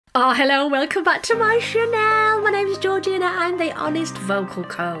Oh, hello, welcome back to my channel. My name is Georgina. I'm the Honest Vocal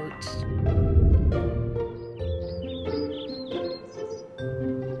Coach.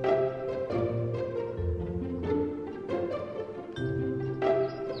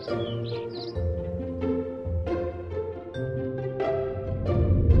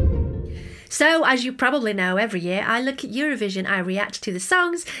 So, as you probably know, every year I look at Eurovision, I react to the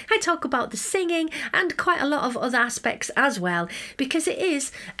songs, I talk about the singing and quite a lot of other aspects as well, because it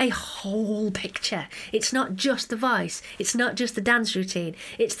is a whole picture. It's not just the voice, it's not just the dance routine,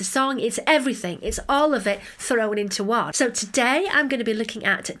 it's the song, it's everything, it's all of it thrown into one. So today I'm going to be looking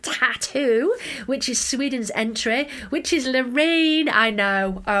at Tattoo, which is Sweden's entry, which is Loreen. I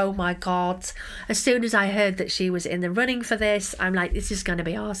know, oh my god. As soon as I heard that she was in the running for this, I'm like, this is going to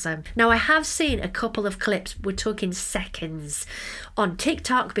be awesome. Now I have seen a couple of clips, we're talking seconds, on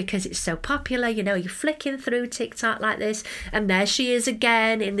TikTok because it's so popular. You know, you're flicking through TikTok like this and there she is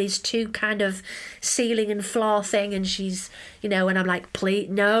again in these two kind of ceiling and floor thing, and she's, you know, and I'm like, please,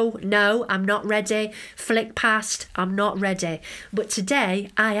 no, I'm not ready, flick past, I'm not ready. But today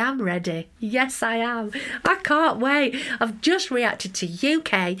I am ready. Yes, I am. I can't wait. I've just reacted to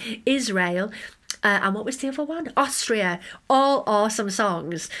UK, Israel, and what was the other one? Austria. All awesome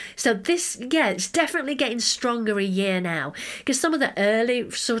songs. So this, yeah, it's definitely getting stronger a year now. Because some of the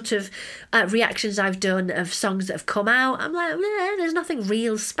early sort of reactions I've done of songs that have come out, I'm like, there's nothing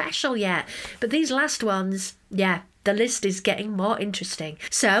real special yet. But these last ones, yeah, the list is getting more interesting.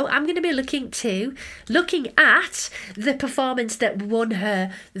 So I'm going to be looking at the performance that won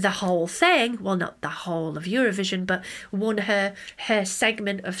her the whole thing. Well, not the whole of Eurovision, but won her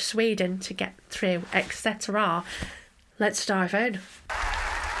segment of Sweden to get through, etc. Let's dive in.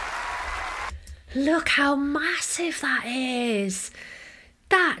 Look how massive that is.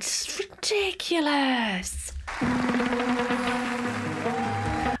 That's ridiculous.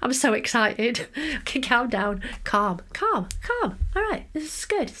 I'm so excited. Okay, calm down. Calm. All right, this is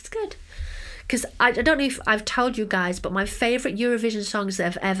good. It's good. Because I don't know if I've told you guys, but my favourite Eurovision songs that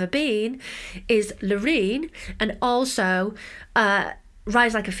have ever been is Loreen and also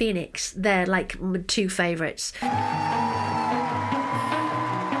Rise Like a Phoenix. They're like my two favourites.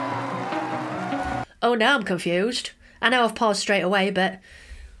 Oh, now I'm confused. I know I've paused straight away, but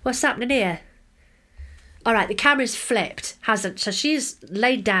what's happening here? All right, the camera's flipped, hasn't? So she's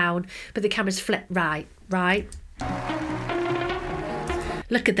laid down, but the camera's flipped. Right.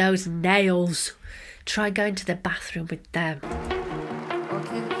 Look at those nails. Try going to the bathroom with them.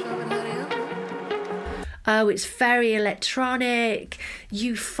 Oh, it's very electronic,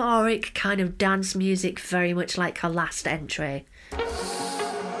 euphoric kind of dance music, very much like her last entry.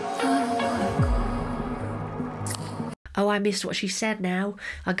 Oh, I missed what she said now.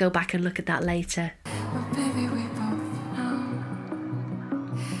 I'll go back and look at that later. Baby, we both know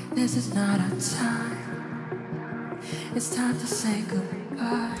this is not our time. It's time to say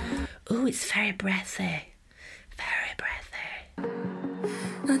goodbye. Oh, it's very breathy. Very breathy.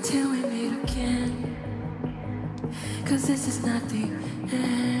 Until we meet again. 'Cause this is not the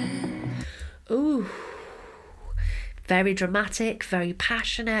end. Ooh. Very dramatic, very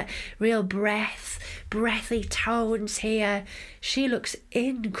passionate, real breathy tones here. She looks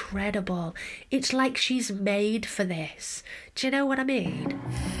incredible. It's like she's made for this. Do you know what I mean?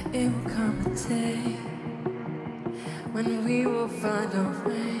 It will come a day when we will find a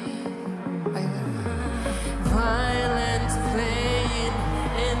way. Violence playing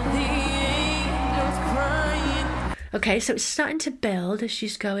and the angels crying. Okay, so it's starting to build as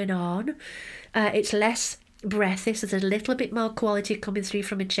she's going on. It's less breathy, so there's a little bit more quality coming through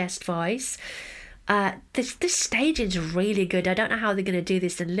from a chest voice. This staging's really good. I don't know how they're going to do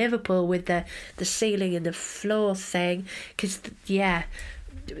this in Liverpool with the ceiling and the floor thing, because yeah,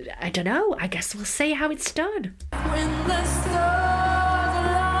 I don't know. I guess we'll see how it's done. When the stars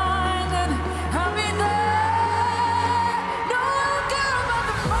align and I'll be there. No one care about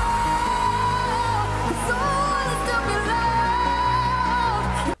the fall. The soul is still be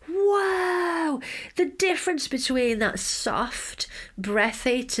loved. Wow, the difference between that soft,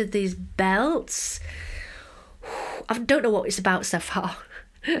 breathy to these belts. I don't know what it's about so far.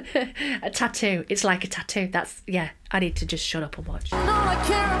 A tattoo. It's like a tattoo. That's, yeah, I need to just shut up and watch. All I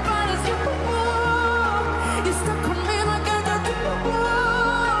care about is you. You stuck on me like I got you. No,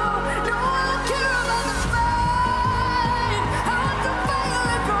 I don't care about the pain. I want to feel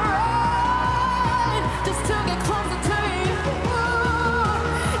it right. Just to get closer to you.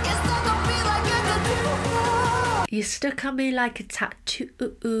 You stuck on me like I got you. You stuck on me like a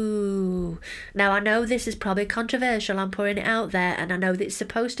tattoo. Now, I know this is probably controversial. I'm putting it out there, and I know that it's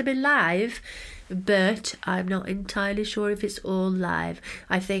supposed to be live but I'm not entirely sure if it's all live.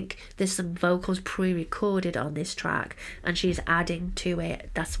 I think there's some vocals pre-recorded on this track and she's adding to it.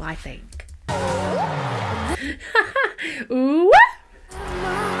 That's what I think. Ooh.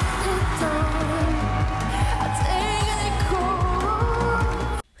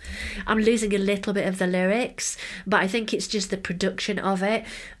 I'm losing a little bit of the lyrics, but I think it's just the production of it.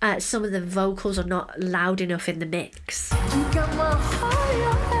 Some of the vocals are not loud enough in the mix.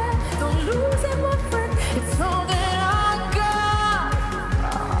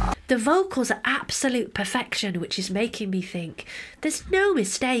 The vocals are absolute perfection, which is making me think there's no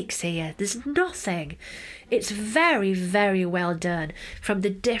mistakes here. There's nothing. It's very, very well done, from the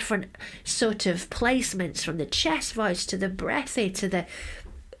different sort of placements, from the chest voice to the breathy to the...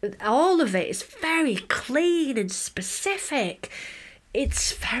 all of it is very clean and specific.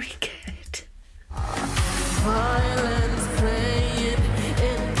 It's very good.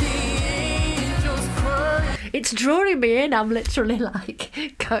 It's drawing me in. I'm literally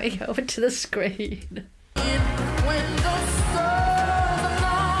like going over to the screen.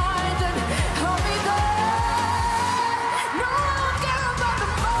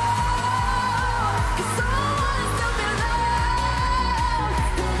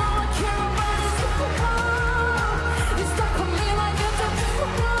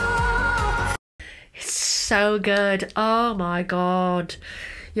 So good. Oh my god.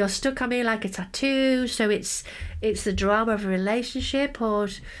 You're stuck on me like a tattoo. So it's the drama of a relationship or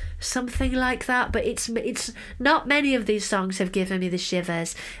something like that, but it's not many of these songs have given me the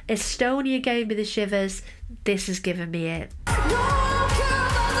shivers. Estonia gave me the shivers. This has given me it.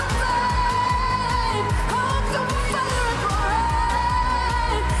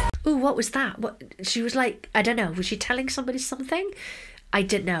 Ooh, what was that? What she was like, I don't know, was she telling somebody something? I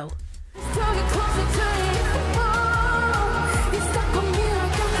didn't know.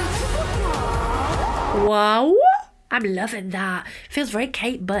 Wow, I'm loving that. Feels very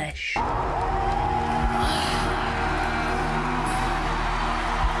Kate Bush.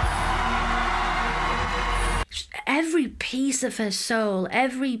 Every piece of her soul,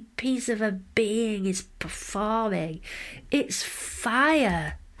 every piece of her being is performing. It's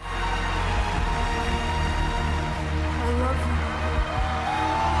fire. I love you.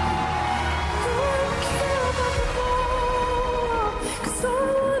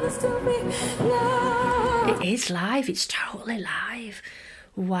 It is live. It's totally live.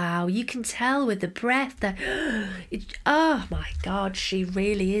 Wow, you can tell with the breath that oh my god, she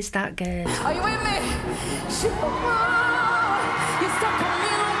really is that good. Are you with me?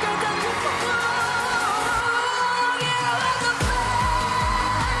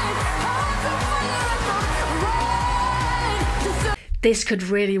 This could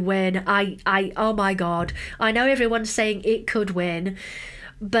really win. Oh my god. I know everyone's saying it could win,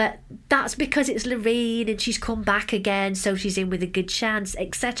 but that's because it's Loreen and she's come back again, so she's in with a good chance,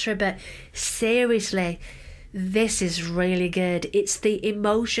 etc. But seriously, this is really good. It's the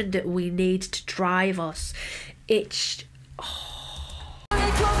emotion that we need to drive us. It's... oh.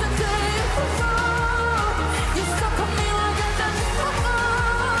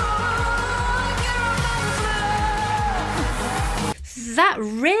 That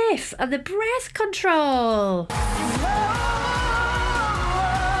riff and the breath control.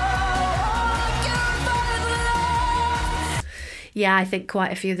 Yeah, I think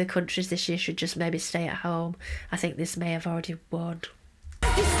quite a few of the countries this year should just maybe stay at home. I think this may have already won.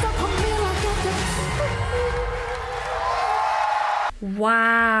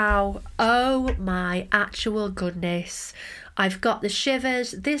 Wow. Oh my actual goodness. I've got the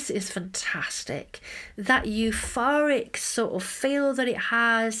shivers. This is fantastic. That euphoric sort of feel that it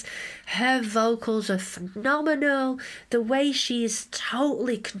has. Her vocals are phenomenal. The way she's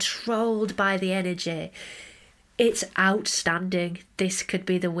totally controlled by the energy. It's outstanding. This could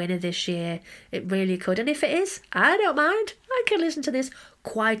be the winner this year. It really could. And if it is, I don't mind. I can listen to this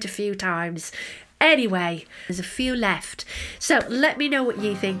quite a few times. Anyway, there's a few left. So let me know what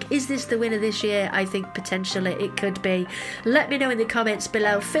you think. Is this the winner this year? I think potentially it could be. Let me know in the comments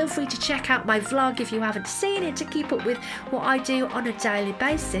below. Feel free to check out my vlog if you haven't seen it to keep up with what I do on a daily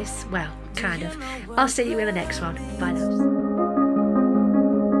basis. Well, kind of. I'll see you in the next one. Bye now.